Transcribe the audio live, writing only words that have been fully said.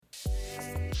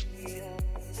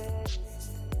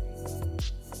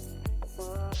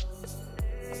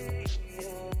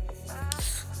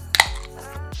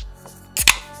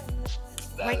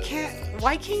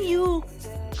why can't you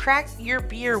crack your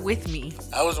beer with me?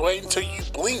 I was waiting until you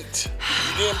blinked.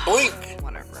 You didn't blink.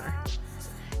 Whatever.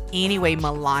 Anyway,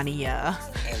 Melania.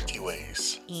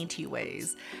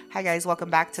 Anti-ways. Hi, guys. Welcome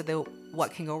back to the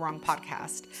What Can Go Wrong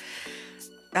podcast.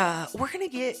 We're going to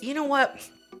get, you know what?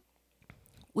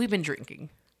 We've been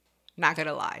drinking. Not going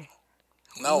to lie.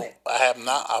 No, I have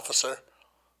not, officer.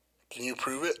 Can you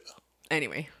prove it?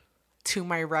 Anyway, to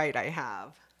my right, I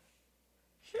have.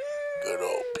 Good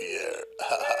old Pierre.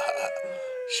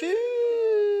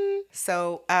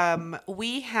 So,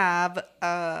 we have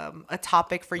a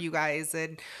topic for you guys,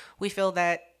 and we feel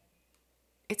that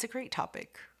it's a great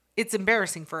topic. It's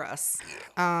embarrassing for us.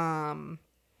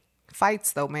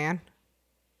 Fights, though, man.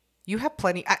 You have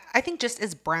plenty. I think just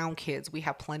as brown kids, we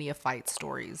have plenty of fight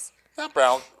stories. Not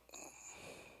brown.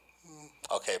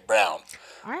 Okay, brown.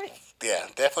 All right. Yeah,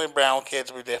 definitely brown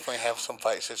kids. We definitely have some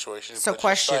fight situations. So,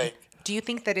 question: do you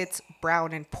think that it's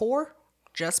brown and poor,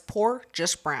 just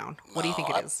brown? What do you think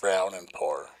it is? Brown and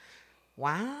poor.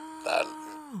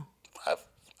 Wow.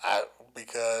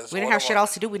 Because we didn't have shit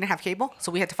else to do. We didn't have cable,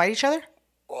 so we had to fight each other.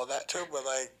 Well, that too, but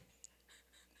like,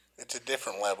 it's a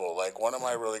different level. Like one of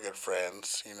my really good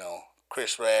friends,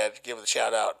 Chris Rad, give it a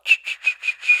shout out.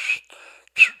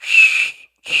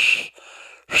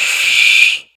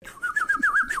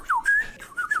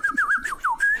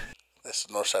 This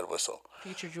is Northside Whistle.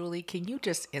 Future Julie, can you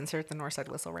just insert the Northside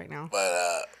Whistle right now?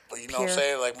 But you know what I'm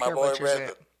saying? Like my boy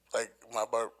Red, my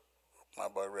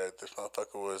boy Red, this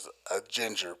motherfucker was a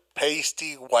ginger,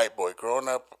 pasty white boy growing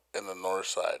up in the North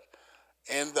Side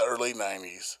in the early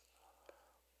 90s.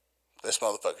 This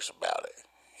motherfucker's about it.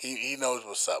 He knows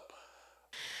what's up.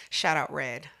 Shout out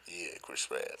Red. Yeah, Chris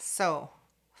Red. So,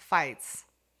 fights.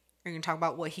 Are you going to talk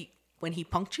about when he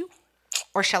punked you?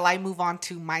 Or shall I move on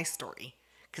to my story?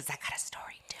 Because I got a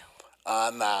story too.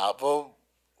 Nah, well,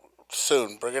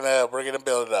 soon. We're gonna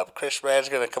build it up. Chris Rad's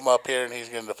gonna come up here and he's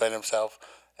gonna defend himself,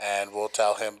 and we'll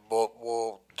tell him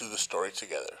we'll do the story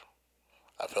together.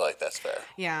 I feel like that's fair.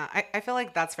 Yeah, I feel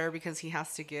like that's fair because he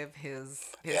has to give his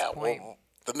point. Well,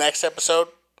 the next episode,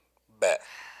 bet.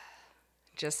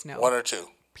 Just know. One or two.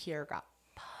 Pierre got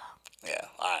punked. Yeah,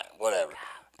 all right, whatever.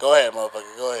 Go ahead,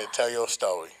 motherfucker. Go ahead, tell your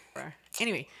story.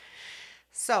 Anyway,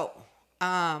 so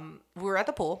we were at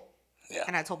the pool. Yeah.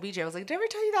 And I told BJ, I was like, did I ever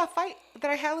tell you that fight that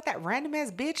I had with that random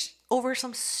ass bitch over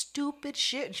some stupid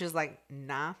shit? And she was like,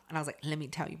 nah. And I was like, let me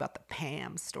tell you about the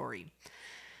Pam story.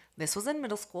 This was in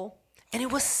middle school. And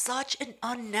it was such an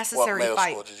unnecessary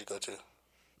fight. What middle school did you go to?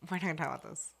 We're not going to talk about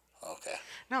this. Okay.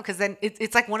 No, because then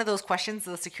it's like one of those questions,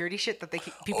 the security shit that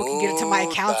people can get into my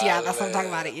accounts. Yeah, that's what I'm talking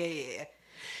about. It. Yeah.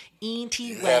 You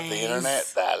have the internet?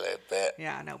 Dale, bet.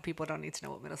 Yeah, no, people don't need to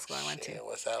know what middle school I went to.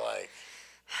 What's that like?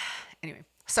 Anyway,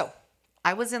 so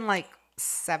I was in like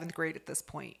 7th grade at this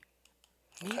point.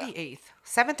 Maybe 8th.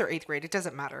 7th or 8th grade. It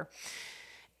doesn't matter.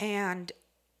 And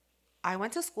I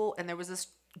went to school and there was this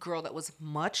girl that was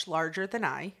much larger than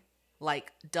I,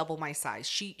 like double my size.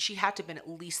 She had to have been at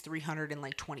least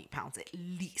 320 pounds, at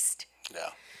least. Yeah.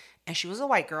 And she was a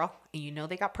white girl, and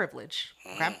they got privilege.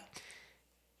 Okay.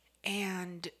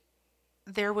 And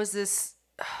there was this,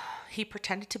 he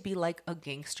pretended to be like a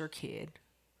gangster kid.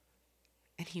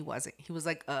 And he wasn't. He was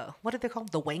like, what did they call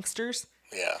them? The wanksters?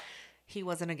 Yeah. He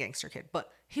wasn't a gangster kid,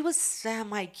 but he was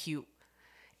semi-cute.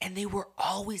 And they were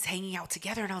always hanging out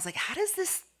together. And I was like, how does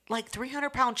this like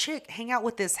 300-pound chick hang out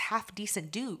with this half-decent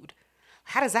dude?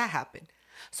 How does that happen?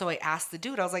 So I asked the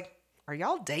dude, I was like, are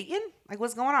y'all dating? Like,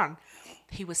 what's going on?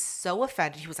 He was so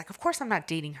offended. He was like, of course I'm not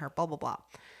dating her, blah, blah, blah.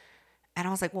 And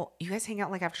I was like, well, you guys hang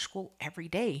out like after school every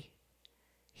day.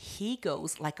 He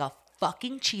goes like a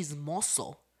fucking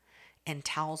chismoso and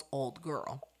tells old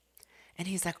girl. And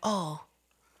he's like, oh,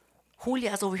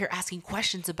 Julia's over here asking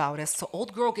questions about us. So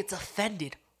old girl gets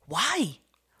offended. Why?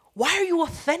 Why are you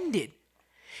offended?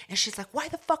 And she's like, why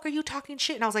the fuck are you talking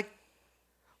shit? And I was like,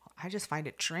 I just find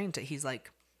it strange that he's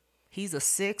like, he's a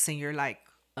 6 and you're like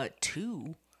a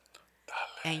 2.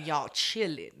 And y'all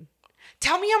chilling.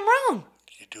 Tell me I'm wrong.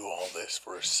 You do all this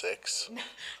for a 6?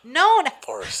 No.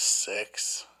 For a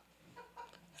 6?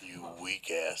 You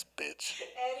weak ass bitch.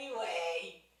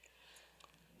 Anyway.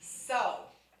 So.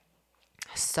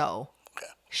 Okay.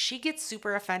 She gets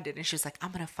super offended and she's like,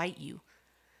 I'm going to fight you.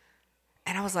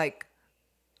 And I was like,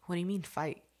 what do you mean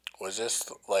fight? Was this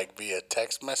like via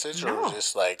text message No. or was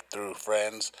this like through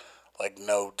friends, like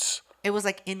notes? It was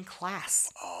like in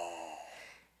class. Oh.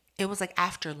 It was like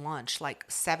after lunch, like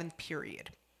 7th period.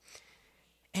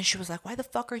 And she was like, why the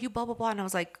fuck are you blah, blah, blah? And I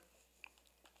was like,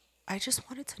 I just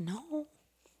wanted to know.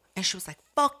 And she was like,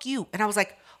 fuck you. And I was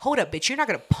like, hold up, bitch. You're not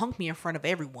going to punk me in front of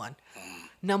everyone.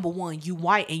 Number one, you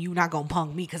white and you not gonna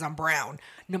punk me because I'm brown.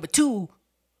 Number two,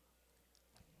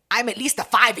 I'm at least a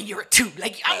 5 and you're a 2.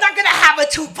 Like, I'm not gonna have a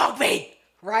 2 punk me.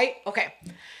 Right? Okay.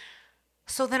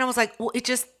 So then I was like, well, it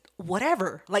just,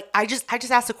 whatever. Like, I just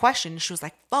asked a question. And she was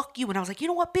like, fuck you. And I was like, you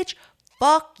know what, bitch?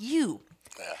 Fuck you.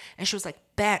 Yeah. And she was like,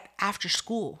 bet after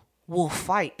school we'll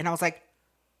fight. And I was like,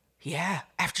 yeah,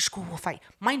 after school we'll fight.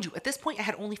 Mind you, at this point I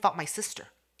had only fought my sister.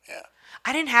 Yeah.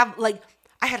 I didn't have like,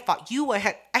 I had fought you. I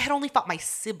had only fought my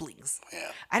siblings.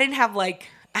 Yeah. I didn't have like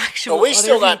actual. But we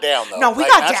still got down though. No, we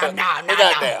got down. We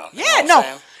got down. Yeah,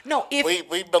 no. If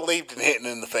we believed in hitting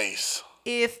in the face.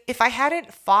 If I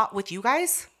hadn't fought with you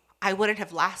guys, I wouldn't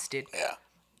have lasted. Yeah.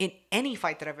 In any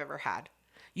fight that I've ever had,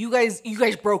 you guys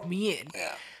broke me in.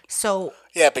 Yeah. So.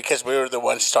 Yeah, because we were the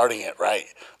ones starting it, right?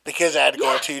 Because I had to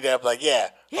go to you, like, yeah,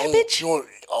 bitch.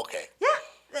 Okay.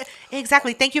 Yeah.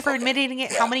 Exactly. Thank you for admitting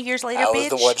it. Yeah. How many years later, bitch? I was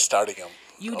the one starting them.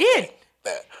 You did.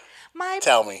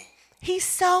 Tell me. He's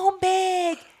so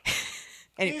big.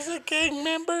 Anyway. He's a gang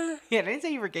member. Yeah, I didn't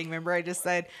say you were a gang member. I just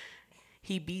said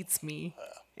he beats me.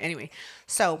 Anyway,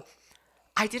 so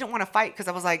I didn't want to fight because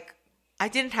I was like, I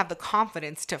didn't have the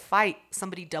confidence to fight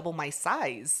somebody double my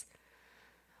size,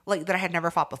 like that I had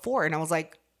never fought before. And I was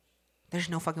like, there's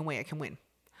no fucking way I can win.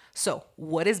 So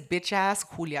what does bitch ass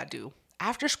Julia do?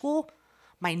 After school,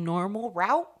 my normal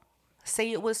route,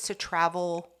 say it was to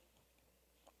travel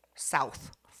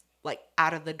south, like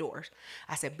out of the doors.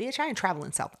 I said, bitch, I ain't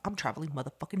traveling south. I'm traveling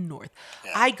motherfucking north.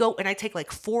 Yeah. I go and I take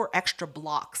like 4 extra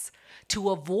blocks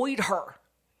to avoid her.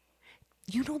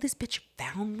 You know this bitch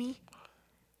found me?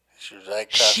 She was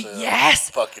like, yes.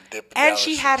 Fucking dipping and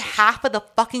she had half of the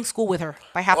fucking school with her.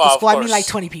 By half the school, I mean like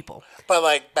 20 people. But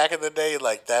like back in the day,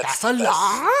 like that's a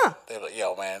lot. They're like,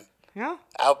 yo, man. Yeah.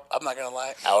 I'm not gonna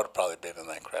lie. I would have probably been in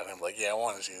that crowd. I'm like, yeah, I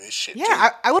want to see this shit. Yeah,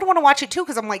 too. I would want to watch it too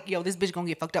because I'm like, yo, this bitch gonna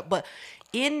get fucked up. But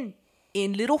in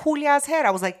little Julia's head,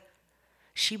 I was like,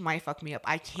 she might fuck me up.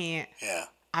 I can't. Yeah.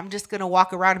 I'm just gonna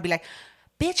walk around and be like,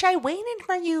 bitch, I waited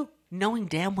for you, knowing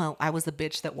damn well I was the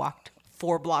bitch that walked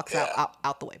 4 blocks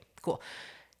out the way. Cool.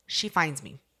 She finds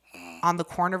me on the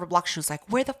corner of a block. She was like,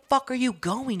 where the fuck are you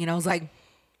going? And I was like,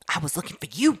 I was looking for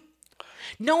you.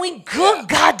 Knowing good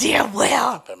goddamn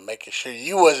well. But making sure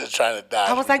you wasn't trying to die.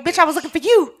 I was like, bitch, I was looking for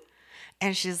you.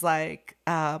 And she's like,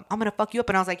 I'm going to fuck you up.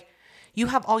 And I was like, you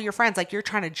have all your friends. Like, you're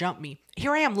trying to jump me.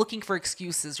 Here I am looking for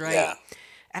excuses, right? Yeah.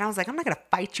 And I was like, I'm not going to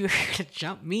fight you if you're going to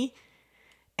jump me.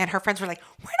 And her friends were like,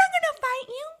 we're not going to fight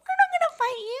you. We're not going to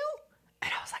fight you.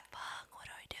 And I was like, fuck, what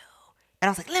do I do? And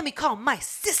I was like, let me call my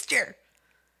sister.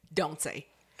 Don't say.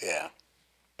 Yeah.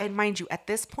 And mind you, at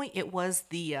this point, it was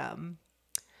the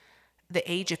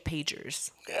age of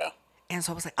pagers. Yeah. And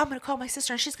so I was like, I'm going to call my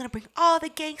sister and she's going to bring all the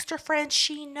gangster friends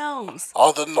she knows.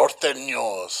 All the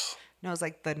norteños. No, it was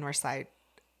like the north side,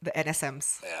 the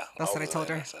NSMs. Yeah. That's what I told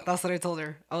her. NSM. That's what I told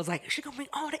her. I was like, she's going to bring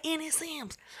all the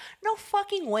NSMs. No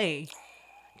fucking way.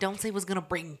 Don't say was going to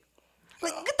bring.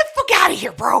 Like, get the fuck out of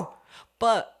here, bro.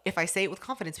 But if I say it with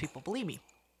confidence, people believe me.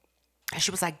 And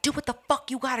she was like, do what the fuck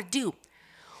you got to do.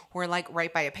 We're like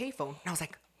right by a payphone. And I was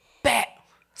like, bet.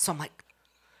 So I'm like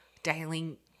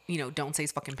dialing, Don't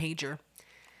Say's fucking pager.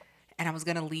 And I was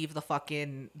going to leave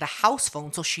the house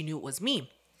phone so she knew it was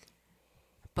me.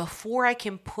 Before I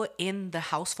can put in the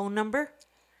house phone number,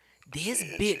 this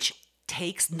bitch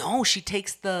takes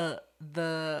the,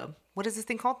 what is this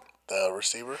thing called? The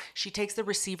receiver? She takes the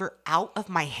receiver out of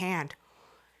my hand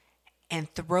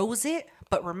and throws it.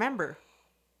 But remember,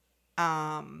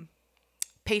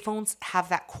 payphones have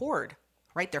that cord,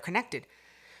 right? They're connected.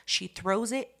 She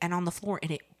throws it and on the floor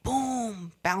and it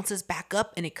boom bounces back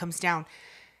up and it comes down.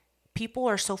 People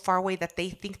are so far away that they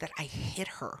think that I hit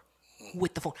her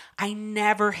with the phone. I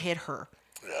never hit her.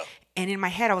 Yeah. And in my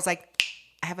head, I was like,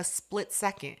 I have a split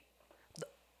second.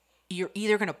 You're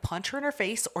either going to punch her in her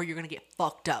face or you're going to get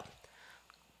fucked up.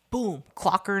 Boom,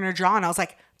 clock her in her jaw. And I was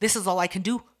like, this is all I can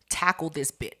do. Tackle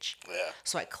this bitch. Yeah.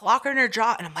 So I clock her in her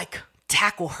jaw and I'm like,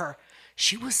 tackle her.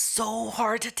 She was so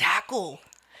hard to tackle.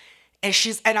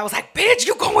 And I was like, bitch,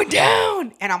 you're going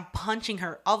down. And I'm punching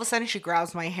her. All of a sudden she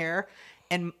grabs my hair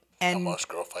and how most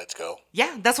girl fights go.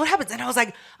 Yeah, that's what happens. And I was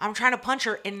like, I'm trying to punch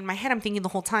her. And in my head, I'm thinking the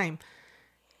whole time,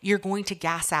 you're going to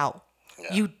gas out.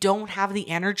 Yeah. You don't have the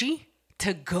energy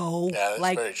to go. Yeah,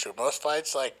 that's very true. Most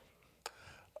fights,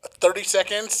 30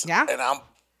 seconds. Yeah. And I'm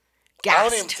gassed. I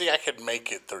don't even think I could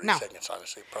make it 30 seconds,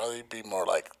 honestly. Probably be more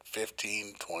like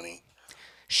 15, 20.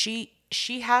 She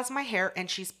has my hair and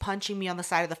she's punching me on the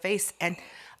side of the face. And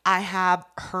I have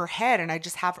her head and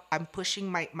I'm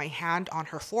pushing my hand on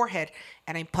her forehead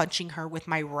and I'm punching her with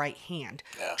my right hand,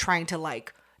 trying to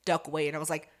duck away. And I was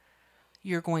like,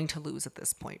 you're going to lose at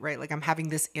this point, right? Like I'm having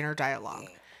this inner dialogue.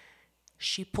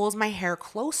 She pulls my hair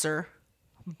closer.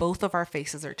 Both of our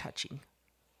faces are touching.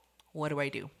 What do I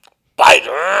do? Bite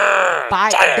her!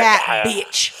 Bite Tiger, that tiger.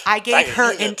 bitch. I gave Tiger,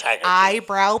 her he's a an tiger,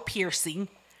 eyebrow piercing.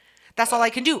 That's all I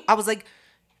can do. I was like,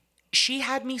 she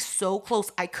had me so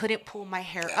close, I couldn't pull my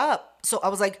hair up. So I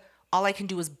was like, all I can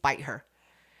do is bite her.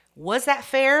 Was that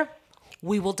fair?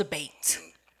 We will debate.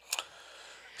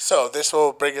 So this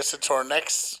will bring us into our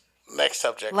next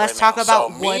subject. Let's right talk now.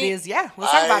 about So what is, let's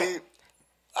talk about it.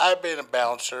 I've been a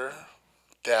bouncer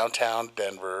downtown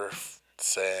Denver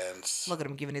since Look at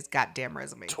him giving his goddamn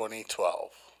resume. 2012.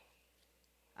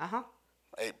 Uh-huh.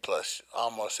 8+,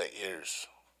 almost 8 years.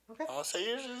 Okay. Almost 8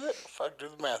 years, is it? Fuck, do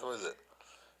the math. What is it?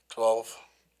 12.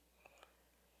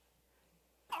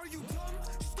 Are you dumb,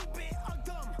 stupid, or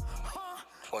dumb? Huh?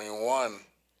 21.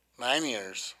 9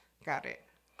 years. Got it.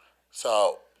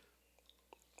 So,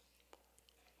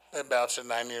 I've been bouncing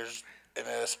 9 years in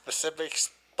a specific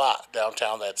spot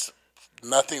downtown that's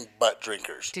nothing but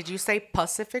drinkers. Did you say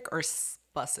Pacific or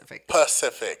specific?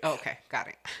 Pacific. Okay, got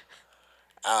it.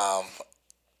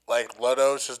 Like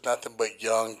Lodos is nothing but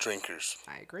young drinkers.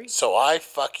 I agree. So I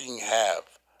fucking have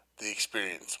the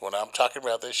experience. When I'm talking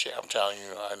about this shit, I'm telling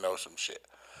you I know some shit.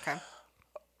 Okay.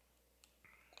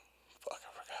 Fuck,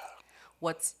 I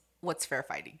forgot. What's fair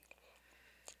fighting?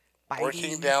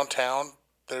 Working downtown,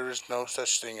 there is no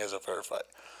such thing as a fair fight.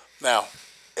 Now,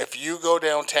 if you go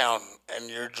downtown and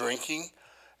you're drinking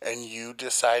and you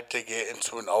decide to get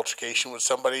into an altercation with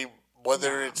somebody,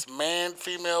 whether it's man,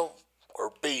 female,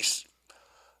 or beast,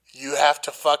 you have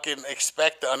to fucking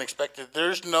expect the unexpected.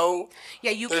 There's no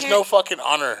fucking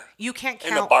honor. You can't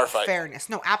count in a bar fight. Fairness.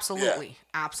 No, absolutely. Yeah.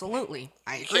 Absolutely.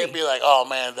 I agree. You can't be like, oh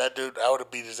man, that dude, I would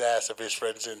have beat his ass if his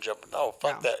friends didn't jump. No,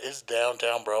 fuck that. It's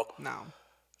downtown, bro. No.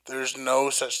 There's no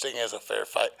such thing as a fair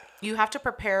fight. You have to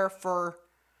prepare for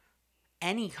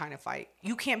any kind of fight.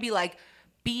 You can't be like,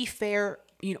 be fair,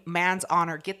 man's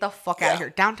honor, get the fuck out of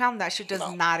here. Downtown, that shit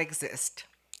does not exist.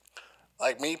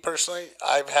 Like me personally,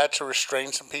 I've had to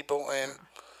restrain some people,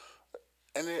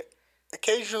 and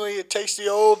occasionally it takes the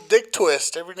old dick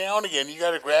twist every now and again. You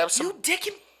got to grab some.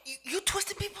 You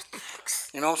twisting people's dicks.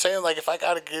 You know what I'm saying? Like if I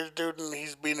got to get a dude and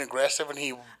he's being aggressive and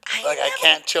I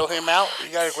can't chill him out,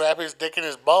 you got to grab his dick and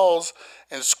his balls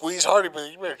and squeeze harder.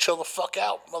 But you better chill the fuck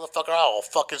out, motherfucker. I'll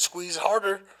fucking squeeze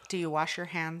harder. Do you wash your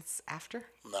hands after?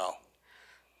 No.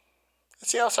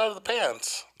 It's the outside of the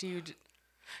pants. Do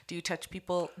you touch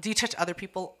people? Do you touch other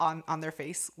people on their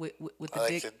face with the dick? I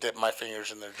like to dip my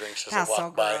fingers in their drinks as that's I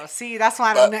walk by. Gross. See, that's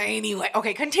why I don't know anyway.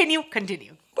 Okay, continue.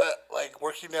 But like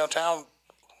working downtown,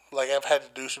 like I've had to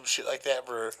do some shit like that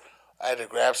where I had to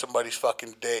grab somebody's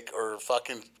fucking dick or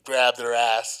fucking grab their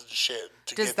ass and shit.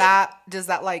 Does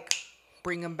that like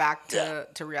bring them back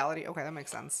to reality? Okay, that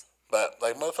makes sense. But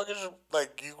like motherfuckers,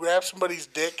 like you grab somebody's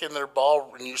dick and their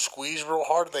ball and you squeeze real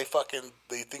hard, they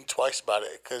think twice about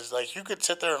it. Because like you could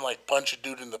sit there and like punch a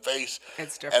dude in the face.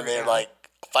 It's different. And they're like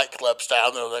Fight Club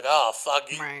style. They're like, oh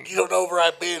fuck, you don't know where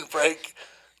I've been, Frank.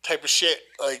 Type of shit.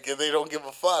 Like and they don't give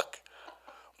a fuck.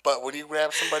 But when you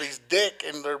grab somebody's dick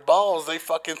and their balls, they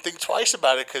fucking think twice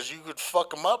about it because you could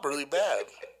fuck them up really bad.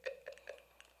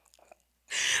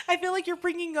 I feel like you're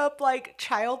bringing up like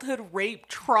childhood rape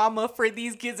trauma for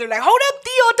these kids. They're like, hold up,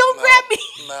 Theo, don't grab me.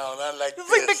 No, not like it's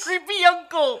this. It's like the creepy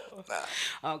uncle.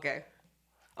 Nah. Okay.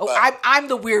 Oh, but, I'm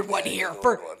the weird one here.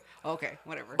 Okay,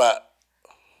 whatever. But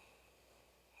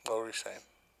what were you saying?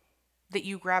 That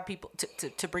you grab people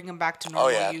to bring them back to normal.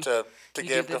 Oh yeah, to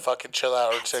get them to fucking chill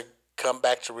out or to come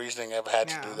back to reasoning. I've had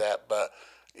to do that, but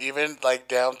even like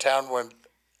downtown when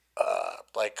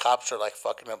like cops are like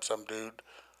fucking up some dude.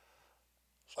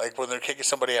 Like when they're kicking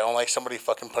somebody out, like somebody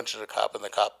fucking punches a cop and the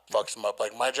cop fucks them up.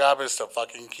 Like my job is to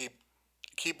fucking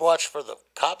keep watch for the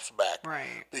cops back, right?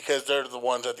 Because they're the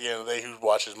ones at the end of the day who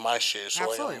watches my shit. So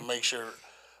absolutely. I make sure.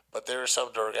 But there are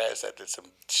some door guys that did some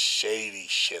shady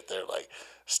shit. They're like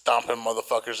stomping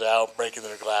motherfuckers out, breaking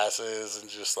their glasses, and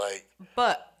just like.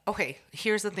 But okay,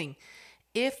 here's the thing: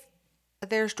 if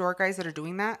there's door guys that are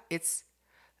doing that, it's,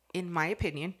 in my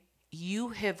opinion, you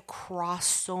have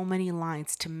crossed so many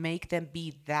lines to make them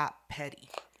be that petty.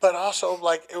 But also,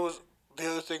 like, it was,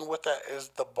 the other thing with that is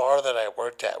the bar that I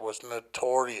worked at was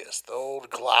notorious. The old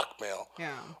Glock Mill.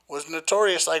 Yeah. Was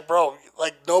notorious. Like, bro,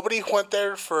 like, nobody went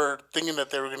there for thinking that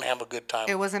they were going to have a good time.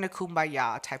 It wasn't a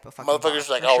kumbaya type of fucking motherfuckers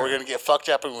were like, oh, we're going to get fucked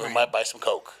up and we might buy some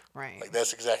Coke. Right. Like,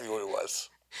 that's exactly what it was.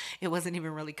 It wasn't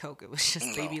even really Coke. It was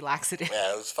just baby laxative.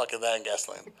 Yeah, it was fucking that and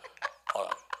gasoline. Hold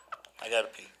on. I got to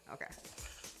pee. Okay.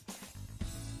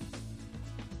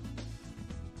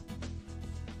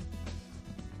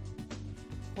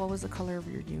 What was the color of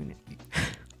your unit?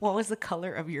 What was the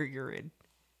color of your urine?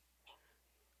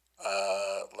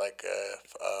 Like a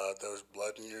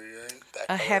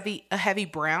a heavy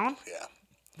brown. Yeah.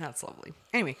 That's lovely.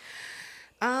 Anyway,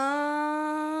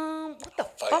 what the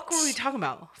Fights. fuck were we talking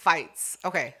about? Fights.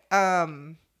 Okay.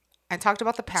 I talked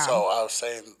about the pound. So I was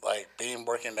saying, like,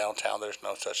 working downtown, there's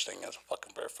no such thing as a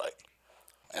fucking fair fight.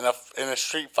 In a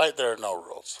street fight, there are no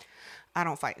rules. I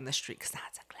don't fight in the street because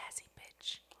that's a classy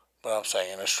bitch. But I'm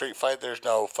saying, in a street fight, there's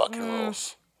no fucking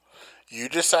rules. You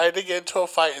decide to get into a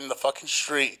fight in the fucking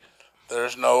street,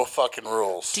 there's no fucking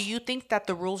rules. Do you think that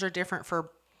the rules are different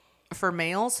for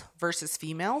males versus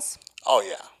females? Oh,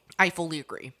 yeah. I fully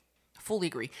agree. Fully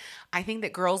agree. I think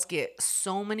that girls get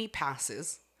so many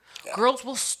passes. Yeah. Girls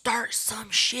will start some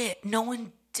shit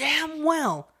knowing damn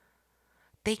well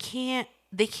they can't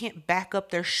back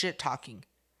up their shit talking.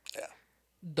 Yeah.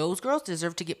 Those girls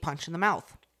deserve to get punched in the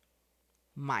mouth.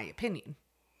 My opinion.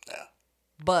 Yeah.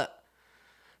 But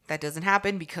that doesn't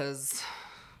happen because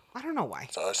I don't know why.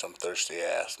 It's always some thirsty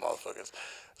ass motherfuckers.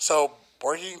 So,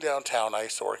 working downtown, I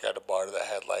used to work at a bar that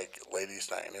had, like, ladies'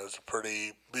 night. And it was a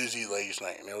pretty busy ladies'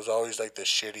 night. And it was always, like, the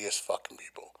shittiest fucking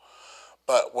people.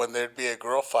 But when there'd be a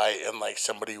girl fight and, like,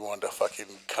 somebody wanted to fucking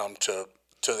come to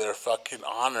their fucking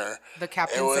honor, the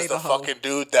captain it was the fucking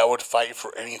dude that would fight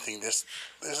for anything. This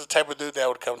is the type of dude that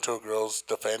would come to a girl's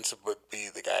defense would be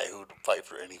the guy who'd fight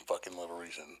for any fucking little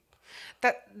reason.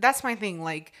 That's my thing.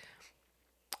 Like,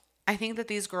 I think that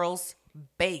these girls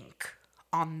bank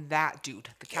on that dude.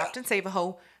 The Captain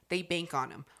Save-A-Ho, they bank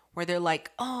on him. Where they're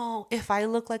like, oh, if I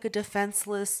look like a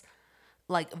defenseless,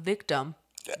 like, victim,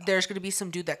 there's going to be some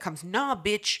dude that comes, nah,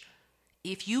 bitch,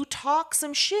 if you talk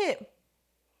some shit,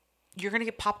 you're going to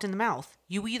get popped in the mouth.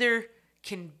 You either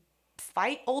can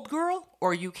fight, old girl,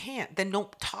 or you can't. Then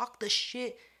don't talk the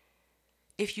shit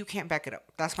if you can't back it up.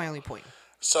 That's my only point.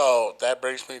 So that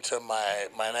brings me to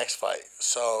my next fight.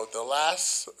 So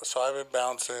I've been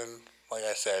bouncing, like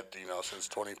I said, since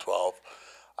 2012.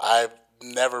 I've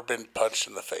never been punched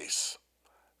in the face.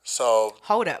 So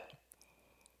hold up.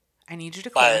 I need you to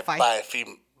clarify.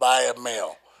 By a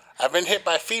male. I've been hit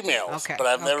by females, but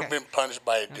I've never been punched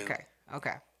by a dude.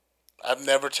 Okay. I've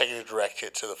never taken a direct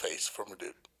hit to the face from a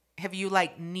dude. Have you,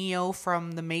 like, Neo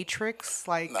from The Matrix?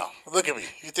 Like, no. Look at me.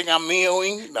 You think I'm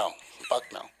Neoing? No. Fuck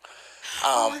no.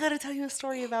 I gotta tell you a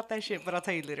story about that shit, but I'll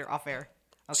tell you later off air.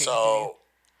 Okay. So,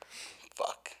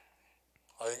 fuck.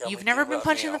 You've never been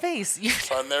punched in the face.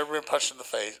 So I've never been punched in the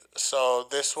face. So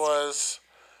this was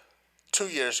 2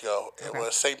 years ago. It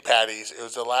was St. Patty's. It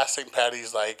was the last St.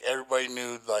 Patty's. Like, everybody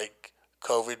knew, like,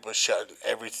 COVID was shutting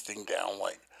everything down.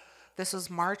 Like, this was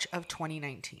March of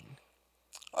 2019.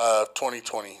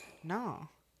 2020. No.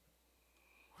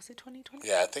 Was it 2020?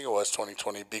 Yeah, I think it was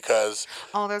 2020 because...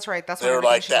 Oh, that's right. That's they were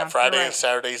like that Friday and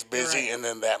Saturday's busy, and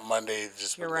then that Monday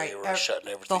just they were shutting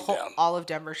everything down. All of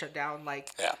Denver shut down, like,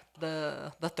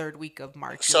 the third week of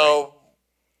March. So,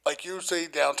 like, usually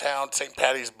downtown, St.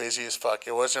 Patty's busy as fuck.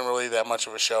 It wasn't really that much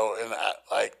of a show, and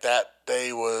that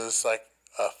day was like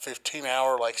a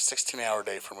 15-hour, like 16-hour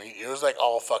day for me. It was like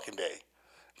all fucking day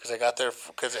because I got there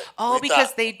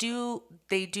because they do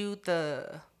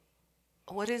the.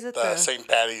 What is it? The St.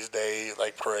 Patty's Day,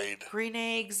 like, parade. Green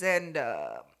eggs and,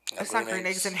 it's not green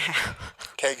eggs and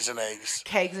kegs and eggs.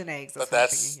 Kegs and eggs.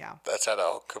 That's at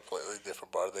a completely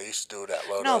different bar. They used to do it at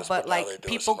Lotus. No, but like,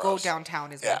 people go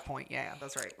downtown is my point. Yeah,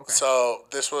 that's right. Okay. So,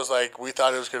 this was like, we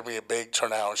thought it was going to be a big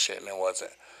turnout and shit, and it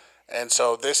wasn't. And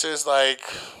so, this is like,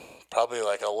 probably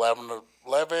like 11,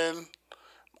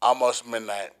 almost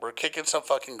midnight. We're kicking some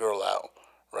fucking girl out,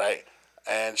 right?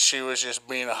 And she was just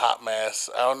being a hot mess.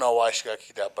 I don't know why she got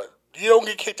kicked out, but you don't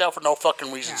get kicked out for no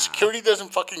fucking reason. Yeah. Security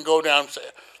doesn't fucking go down and say,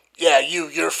 yeah,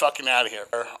 you're fucking out of here.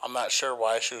 I'm not sure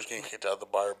why she was getting kicked out of the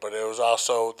bar, but it was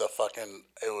also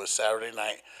it was Saturday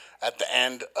night at the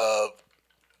end of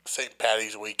St.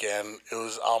 Patty's weekend. It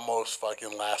was almost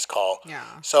fucking last call. Yeah.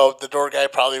 So the door guy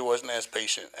probably wasn't as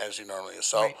patient as he normally is.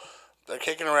 So they're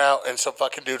kicking her out, and some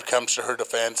fucking dude comes to her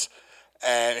defense.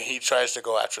 And he tries to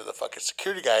go after the fucking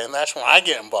security guy, and that's when I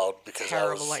get involved because I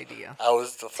was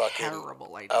the fucking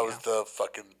terrible idea. I was the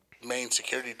fucking main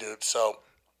security dude. So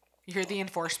you're the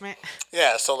enforcement.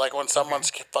 Yeah. So like when someone's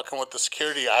fucking with the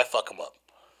security, I fuck them up.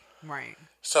 Right.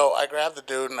 So I grab the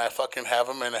dude and I fucking have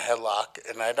him in a headlock,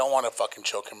 and I don't want to fucking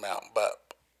choke him out, but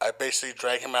I basically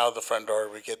drag him out of the front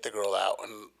door. We get the girl out,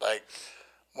 and like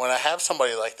when I have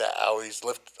somebody like that,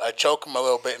 I choke him a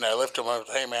little bit, and I lift him up.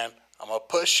 Hey man, I'm gonna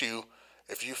push you.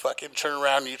 If you fucking turn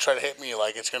around and you try to hit me,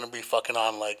 like, it's going to be fucking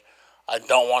on. Like, I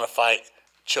don't want to fight.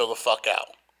 Chill the fuck out.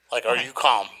 Like, are you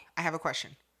calm? I have a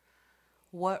question.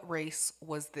 What race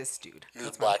was this dude? He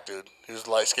was a black dude. He was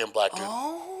a light-skinned black dude.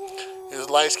 Oh. He was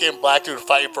a light-skinned black dude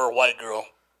fighting for a white girl.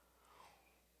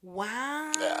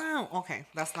 Wow. Yeah. Okay.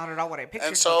 That's not at all what I pictured.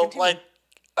 And so, like,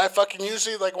 I fucking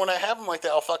usually, like, when I have them like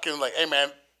that, I'll fucking, like, hey, man,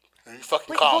 you fucking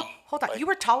Wait, calm. hold on. Like, You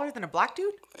were taller than a black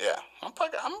dude? yeah. I'm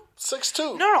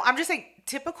 6'2". No. I'm just saying,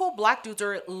 typical black dudes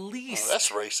are at least. That's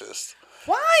racist.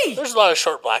 Why? There's a lot of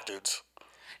short black dudes.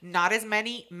 Not as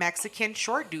many Mexican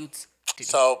short dudes.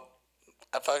 So,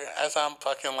 as I'm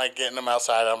fucking, like, getting them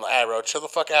outside, I'm like, hey, bro, chill the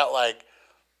fuck out. Like,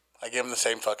 I give him the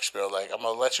same fucking spiel. Like, I'm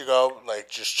going to let you go. Like,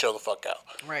 just chill the fuck out.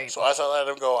 Right. So, as I let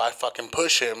him go, I fucking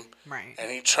push him. Right. And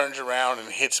he turns around and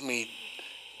hits me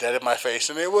dead in my face.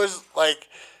 And it was like,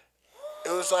 I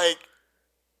was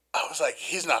like,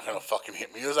 he's not going to fucking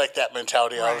hit me. It was like that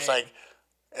mentality. Right. I was like,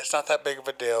 it's not that big of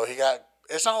a deal.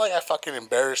 It's not like I fucking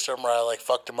embarrassed him or I, like,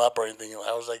 fucked him up or anything.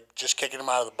 I was, like, just kicking him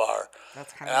out of the bar.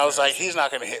 That's kind of. And I was like, he's not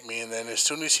going to hit me. And then as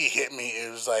soon as he hit me,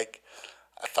 it was like,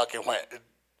 I fucking went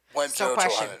 0 to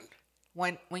 100.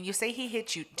 When you say he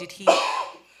hit you, did he...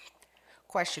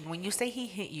 Question. When you say he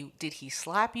hit you, did he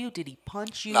slap you? Did he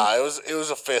punch you? Nah, it was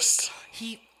a fist.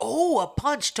 A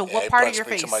punch to what part of your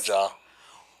face? He punched me to my jaw.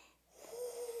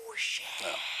 Oh, shit. No.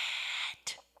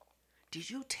 Did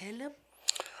you tell him?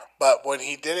 But when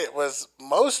he did it was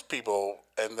most people,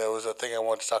 and there was a thing I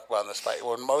wanted to talk about in this fight,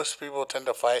 when most people tend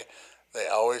to fight, they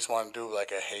always want to do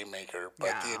like a haymaker.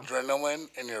 But the adrenaline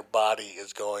in your body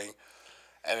is going,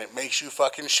 and it makes you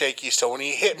fucking shaky. So when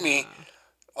he hit me,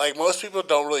 like most people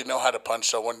don't really know how to punch.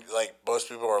 So when like most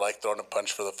people are like throwing a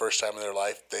punch for the first time in their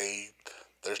life,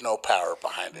 there's no power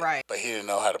behind it. Right. But he didn't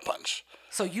know how to punch.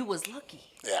 So you was lucky.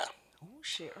 Yeah. Oh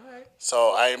shit! All right.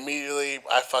 So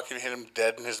I fucking hit him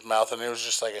dead in his mouth, and it was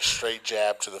just like a straight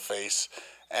jab to the face.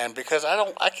 And because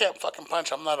I can't fucking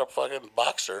punch. I'm not a fucking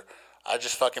boxer. I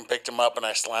just fucking picked him up and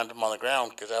I slammed him on the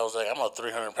ground because I was like, I'm a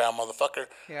 300-pound motherfucker.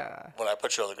 Yeah. When I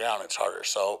put you on the ground, it's harder.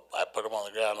 So I put him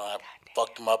on the ground and I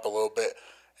fucked him up a little bit.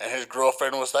 And his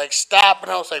girlfriend was like, stop.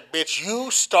 And I was like, bitch,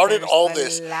 you started all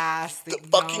this. The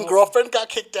fucking girlfriend got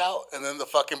kicked out. And then the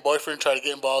fucking boyfriend tried to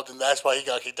get involved. And that's why he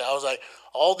got kicked out. I was like,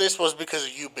 all this was because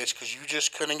of you, bitch. Because you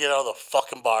just couldn't get out of the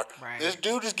fucking bar. Right. This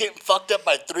dude is getting fucked up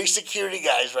by 3 security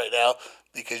guys right now.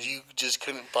 Because you just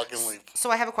couldn't fucking leave.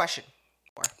 So I have a question.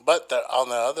 But on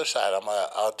the other side,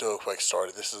 I'll do a quick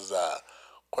story. This is a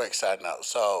quick side note.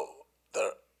 So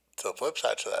to the flip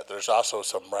side to that, there's also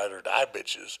some ride or die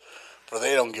bitches. But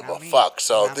they don't give a fuck.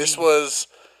 So this was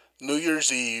New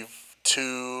Year's Eve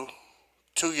 2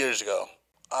 years ago.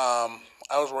 I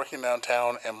was working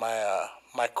downtown and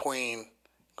my queen,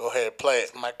 go ahead, play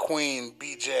it. My queen,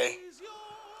 BJ.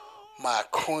 My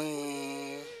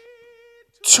queen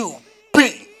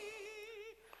 2B.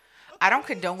 I don't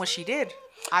condone what she did.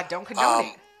 I don't condone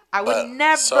it. I would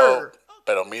never.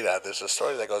 Pero mira, there's a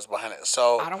story that goes behind it.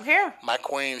 So I don't care. My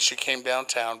queen, she came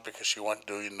downtown because she wanted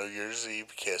to do a New Year's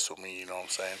Eve kiss with me. You know what I'm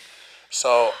saying?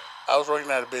 So I was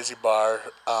working at a busy bar.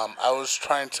 I was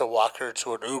trying to walk her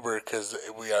to an Uber because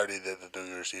we already did the New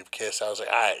Year's Eve kiss. I was like,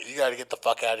 all right, you got to get the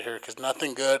fuck out of here because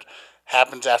nothing good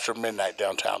happens after midnight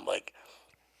downtown. Like,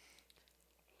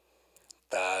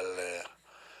 dale.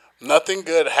 Nothing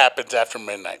good happens after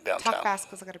midnight downtown. Talk fast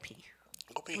because I got to pee.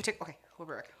 Go pee. Okay, we'll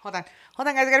be back. Hold on,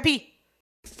 guys, I got to pee.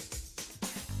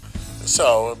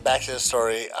 So, back to the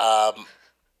story.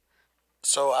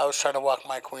 So, I was trying to walk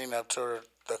my queen up to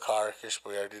the car because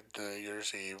we already did New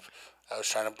Year's Eve. I was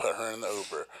trying to put her in the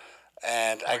Uber.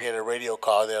 And I get a radio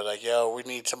call. They're like, yo, we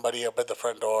need somebody up at the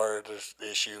front door. There's an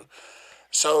issue.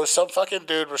 So, some fucking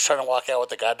dude was trying to walk out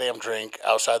with a goddamn drink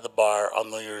outside the bar on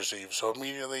New Year's Eve. So,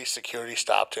 immediately, security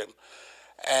stopped him.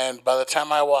 And by the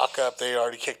time I walk up, they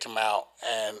already kicked him out.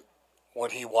 And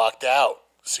when he walked out,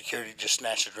 security just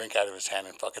snatched a drink out of his hand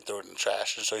and fucking threw it in the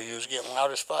trash. And so he was getting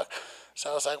loud as fuck. So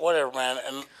I was like, whatever, man.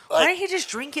 And like, why didn't he just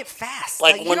drink it fast?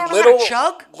 Like when you don't little, know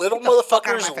how to chug? Little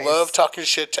motherfuckers love talking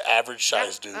shit to average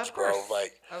size dudes, bro.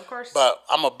 Like, of course. But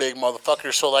I'm a big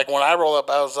motherfucker. So like when I roll up,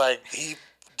 I was like, he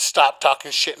stopped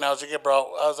talking shit. And I was like, yeah,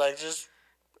 bro. I was like, just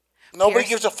nobody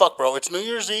gives a fuck, bro. It's New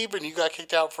Year's Eve and you got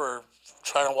kicked out for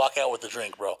trying to walk out with a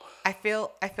drink, bro. I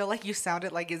feel like you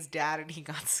sounded like his dad and he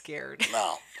got scared.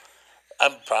 No.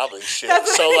 I'm probably shit.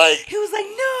 So like he was like,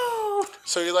 no.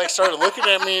 So he like started looking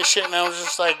at me and shit and I was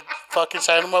just like fucking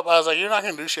signing him up. I was like, you're not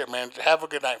gonna do shit, man. Have a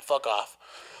good night. Fuck off.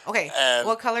 Okay. And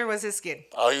what color was his skin?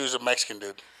 Oh, he was a Mexican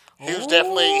dude. He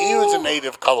was a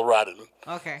native Coloradan.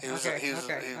 Okay. He was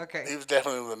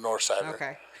definitely the north sider.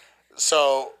 Okay.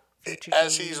 So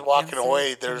as he's walking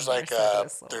away, there's like an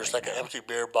empty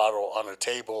beer bottle on a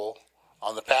table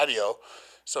on the patio.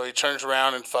 So he turns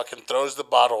around and fucking throws the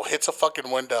bottle, hits a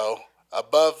fucking window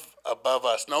above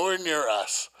us, nowhere near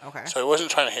us. Okay. So he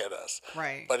wasn't trying to hit us.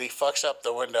 Right. But he fucks up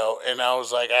the window, and I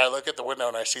was like, I look at the window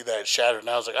and I see that it's shattered, and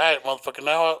I was like, all right, motherfucker,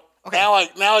 now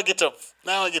I get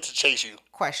to chase you.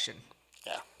 Question.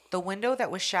 Yeah. the window that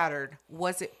was shattered,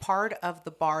 was it part of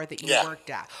the bar that you worked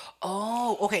at?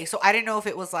 Oh, okay. So I didn't know if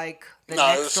it was like the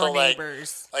next door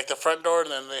neighbors. Like the front door, and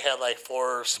then they had like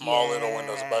 4 small little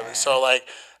windows above it. So like,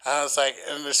 I was like,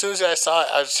 and as soon as I saw it,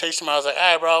 I was chasing him. I was like,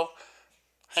 all right, bro,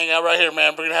 hang out right here,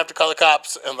 man. We're going to have to call the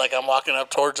cops. And like, I'm walking up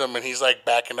towards him, and he's like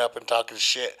backing up and talking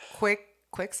shit.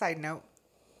 Quick side note.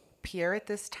 Pierre at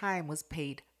this time was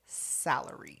paid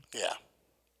salary. Yeah.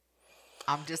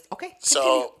 I'm just, okay.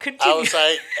 Continue. I was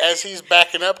like, as he's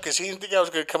backing up, because he didn't think I was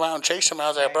going to come out and chase him. I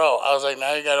was like, bro, I was like,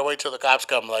 now you got to wait till the cops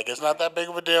come. Like, it's not that big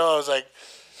of a deal. I was like,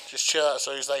 just chill out.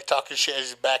 So he's like talking shit as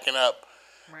he's backing up.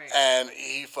 Right. And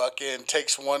he fucking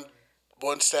takes one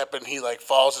step and he like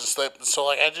falls and slips. So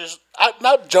like, I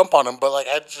not jump on him, but like,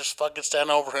 I just fucking stand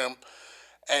over him.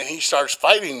 And he starts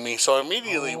fighting me. So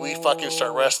immediately we fucking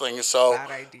start wrestling. And so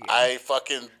I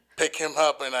fucking pick him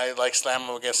up and I like slam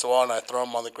him against the wall and I throw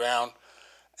him on the ground.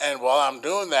 And while I'm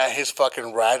doing that, his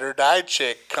fucking ride or die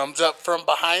chick comes up from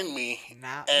behind me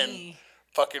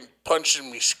fucking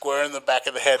punching me square in the back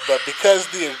of the head. But because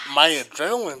my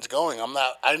adrenaline's going,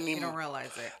 you don't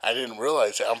realize it. I didn't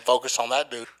realize it. I'm focused on that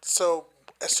dude. So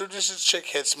as soon as this chick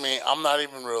hits me, I'm not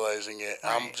even realizing it.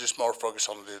 Right. I'm just more focused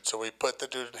on the dude. So we put the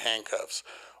dude in handcuffs.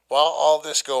 While all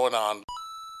this going on,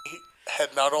 he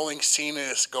had not only seen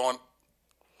this going,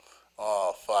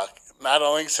 oh, fuck. Not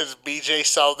only since BJ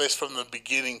saw this from the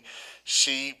beginning,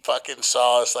 she fucking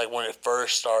saw us like when it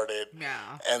first started.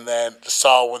 Yeah. And then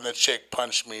saw when the chick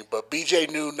punched me. But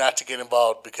BJ knew not to get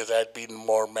involved because I'd beaten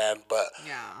more men. But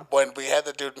when we had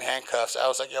the dude in handcuffs, I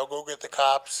was like, yo, go get the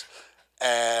cops.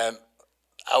 And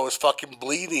I was fucking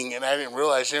bleeding and I didn't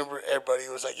realize. Everybody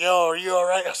was like, yo, are you all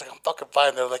right? I was like, I'm fucking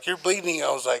fine. They were like, you're bleeding.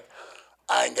 I was like,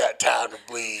 I ain't got time to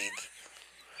bleed.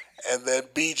 And then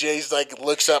BJ's like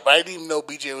looks up. I didn't even know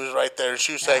BJ was right there. And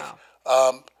she was like,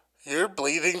 you're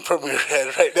bleeding from your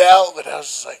head right now. And I was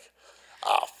just like,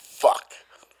 oh, fuck.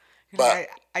 But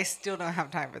I still don't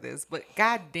have time for this. But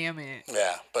god damn it.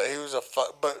 Yeah, but it was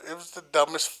but it was the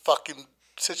dumbest fucking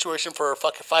situation for a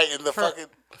fucking fight in the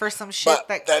for some shit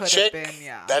that could have been.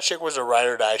 Yeah, that chick was a ride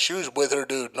or die. She was with her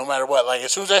dude no matter what. Like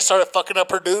as soon as I started fucking up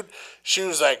her dude, she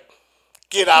was like,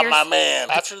 get out my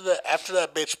man. After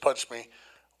that bitch punched me,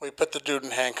 we put the dude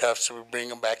in handcuffs and we bring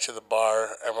him back to the bar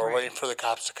and we're waiting for the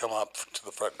cops to come up to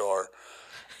the front door.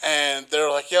 And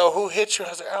they're like, yo, who hit you? I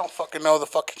was like, I don't fucking know, the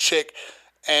fucking chick.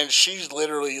 And she's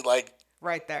literally like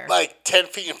right there, like 10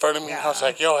 feet in front of me. Yeah. I was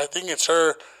like, yo, I think it's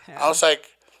her. Yeah. I was like,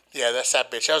 yeah, that's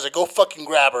that bitch. I was like, go fucking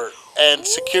grab her. And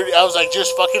security, I was like,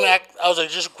 just fucking act. I was like,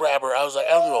 just grab her. I was like,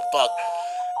 I don't give a fuck.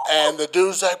 And the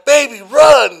dude's like, baby,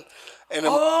 run. And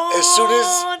as soon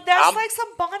as that's like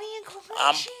some Bonnie and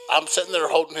Clyde shit. I'm sitting there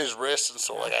holding his wrist, and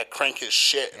so like I crank his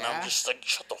shit, and I'm just like,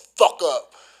 shut the fuck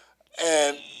up.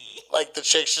 And like the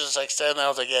chick's just like standing there. I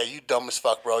was like, yeah, you dumb as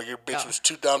fuck, bro. Your bitch was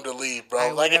too dumb to leave,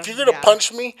 bro. Like if you're gonna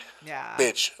punch me,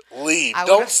 bitch, leave.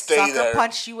 Don't stay there. Sucker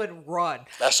punch you and run.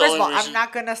 That's First of all, I'm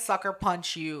not gonna sucker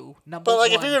punch you. But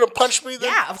like if you're gonna punch me,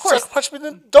 then of course, sucker punch me.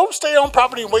 Then don't stay on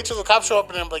property and wait till the cops show up,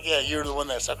 and I'm like, yeah, you're the one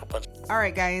that sucker punched. All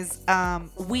right, guys.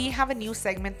 We have a new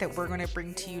segment that we're gonna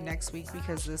bring to you next week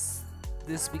because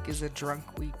this week is a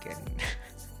drunk week and.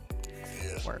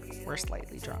 We're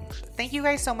slightly drunk. Thank you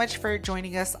guys so much for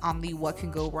joining us on the What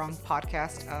Can Go Wrong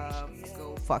podcast.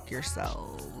 Go fuck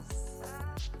yourselves.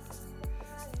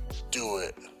 Do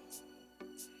it.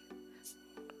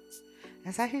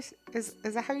 Is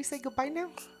that how you say goodbye now?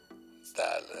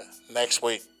 Next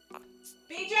week.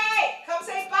 BJ, come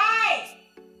say bye.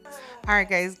 All right,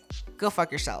 guys, go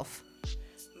fuck yourself.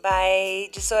 Bye.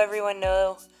 Just so everyone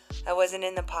know, I wasn't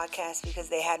in the podcast because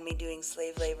they had me doing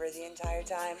slave labor the entire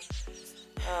time.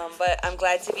 But I'm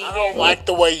glad to be here. I don't like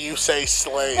the way you say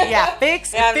slave. Yeah,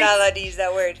 fix it. I'm not allowed to use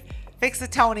that word. Fix the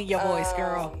tone in your voice,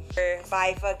 girl.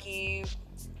 Bye, fuck you.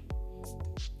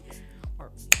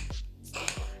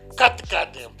 Cut the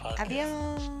goddamn podcast.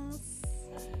 Adios.